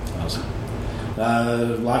 Awesome.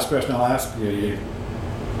 Last question I'll ask. You're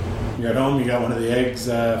at home, you got one of the eggs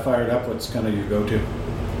fired up. What's kind of your go-to?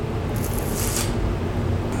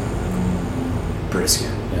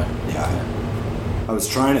 Brisket. Yeah. I was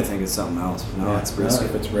trying to think of something else. No, it's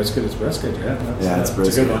brisket. If it's brisket, it's brisket. It's brisket.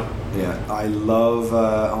 It's a good one. Yeah, I love.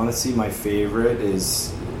 Honestly, my favorite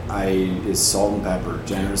is salt and pepper.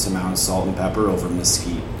 Generous amount of salt and pepper over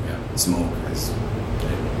mesquite smoke.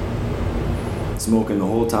 Smoking the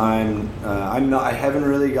whole time. I haven't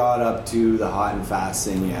really got up to the hot and fast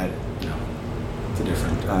thing yet. No, it's a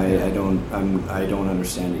different. I don't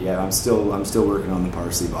understand it yet. I'm still working on the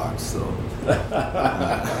parsley box. So. We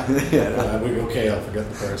go kale. Forget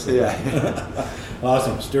the parsley. Yeah.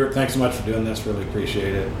 Awesome, Stuart. Thanks so much for doing this. Really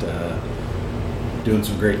appreciate it. Doing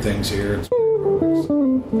some great things here.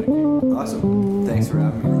 Thank you. Awesome. Thanks for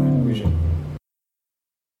having me, Ryan. Appreciate it.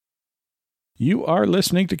 You are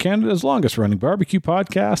listening to Canada's longest running barbecue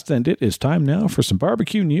podcast, and it is time now for some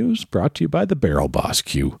barbecue news brought to you by the Barrel Boss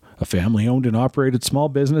Q, a family-owned and operated small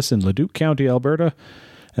business in Leduc County, Alberta,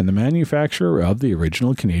 and the manufacturer of the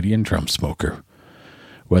original Canadian drum smoker.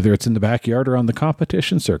 Whether it's in the backyard or on the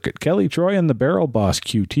competition circuit, Kelly Troy and the Barrel Boss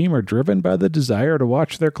Q team are driven by the desire to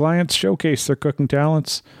watch their clients showcase their cooking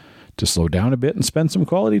talents, to slow down a bit and spend some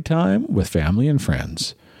quality time with family and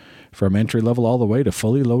friends. From entry-level all the way to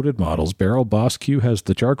fully loaded models, Barrel Boss Q has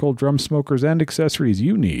the charcoal drum smokers and accessories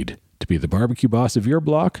you need to be the barbecue boss of your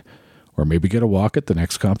block, or maybe get a walk at the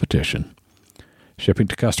next competition. Shipping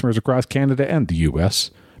to customers across Canada and the U.S.,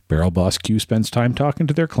 Barrel Boss Q spends time talking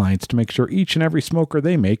to their clients to make sure each and every smoker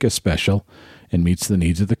they make is special and meets the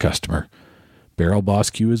needs of the customer. Barrel Boss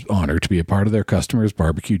Q is honored to be a part of their customers'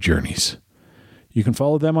 barbecue journeys. You can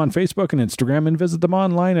follow them on Facebook and Instagram and visit them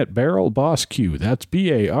online at Barrel Boss Q. That's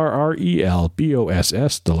BARRELBOSS,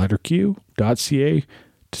 the letter Q.ca,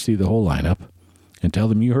 to see the whole lineup. And tell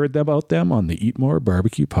them you heard about them on the Eat More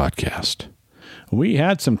Barbecue podcast. We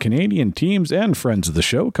had some Canadian teams and friends of the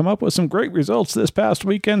show come up with some great results this past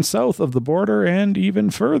weekend south of the border and even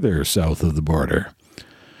further south of the border.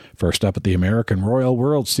 First up at the American Royal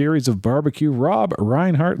World Series of Barbecue, Rob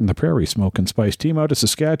Reinhart and the Prairie Smoke and Spice team out of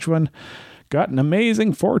Saskatchewan got an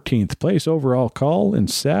amazing 14th place overall call in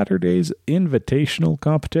Saturday's Invitational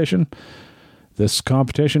competition. This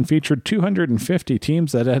competition featured 250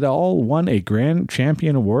 teams that had all won a Grand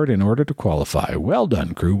Champion Award in order to qualify. Well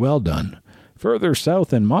done, crew, well done. Further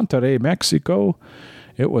south in Monterrey, Mexico,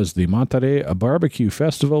 it was the Monterrey Barbecue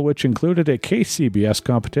Festival, which included a KCBS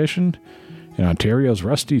competition. And Ontario's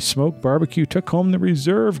Rusty Smoke Barbecue took home the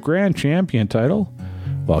Reserve Grand Champion title,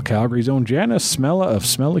 while Calgary's own Janice Smella of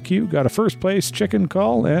Smellicue got a first place chicken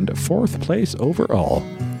call and fourth place overall.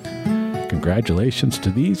 Congratulations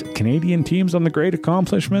to these Canadian teams on the great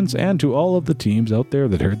accomplishments and to all of the teams out there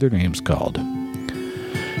that heard their names called.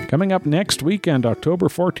 Coming up next weekend, October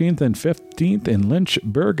 14th and 15th in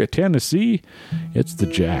Lynchburg, Tennessee, it's the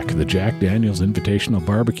Jack Daniels Invitational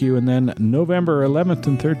Barbecue, and then November 11th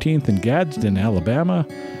and 13th in Gadsden, Alabama,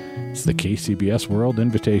 it's the KCBS World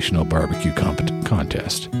Invitational Barbecue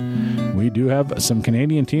Contest. We do have some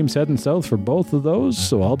Canadian teams heading south for both of those,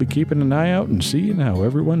 so I'll be keeping an eye out and seeing how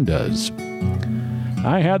everyone does.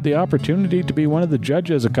 I had the opportunity to be one of the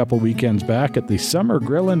judges a couple weekends back at the Summer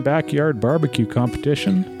Grillin' Backyard Barbecue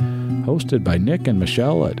Competition, hosted by Nick and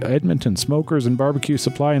Michelle at Edmonton Smokers and Barbecue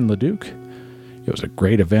Supply in Leduc. It was a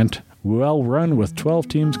great event, well run with 12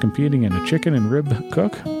 teams competing in a chicken and rib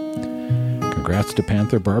cook. Congrats to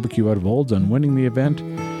Panther Barbecue out of Olds on winning the event.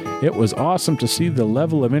 It was awesome to see the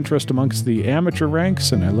level of interest amongst the amateur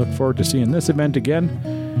ranks, and I look forward to seeing this event again,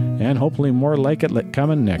 and hopefully more like it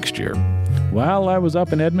coming next year. While I was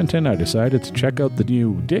up in Edmonton, I decided to check out the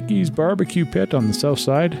new Dickie's Barbecue Pit on the south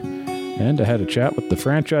side, and I had a chat with the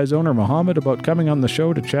franchise owner, Mohammed, about coming on the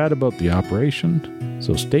show to chat about the operation,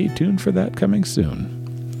 so stay tuned for that coming soon.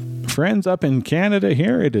 Friends up in Canada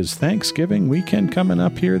here, it is Thanksgiving weekend coming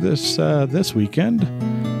up here this weekend.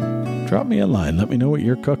 Drop me a line. Let me know what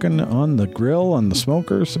you're cooking on the grill, on the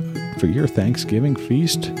smokers for your Thanksgiving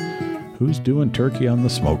feast. Who's doing turkey on the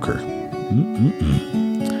smoker?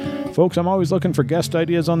 Folks, I'm always looking for guest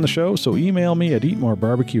ideas on the show, so email me at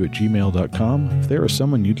eatmorebarbecue@gmail.com if there is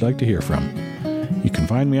someone you'd like to hear from. You can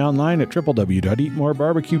find me online at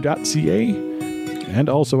www.eatmorebarbecue.ca and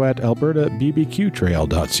also at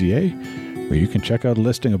albertabbqtrail.ca, where you can check out a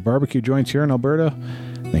listing of barbecue joints here in Alberta.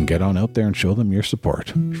 Then get on out there and show them your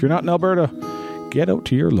support. If you're not in Alberta, get out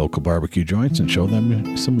to your local barbecue joints and show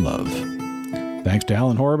them some love. Thanks to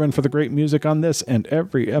Alan Horban for the great music on this and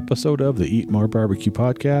every episode of the Eat More Barbecue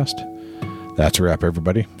podcast. That's a wrap,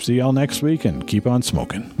 everybody. See y'all next week and keep on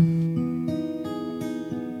smoking.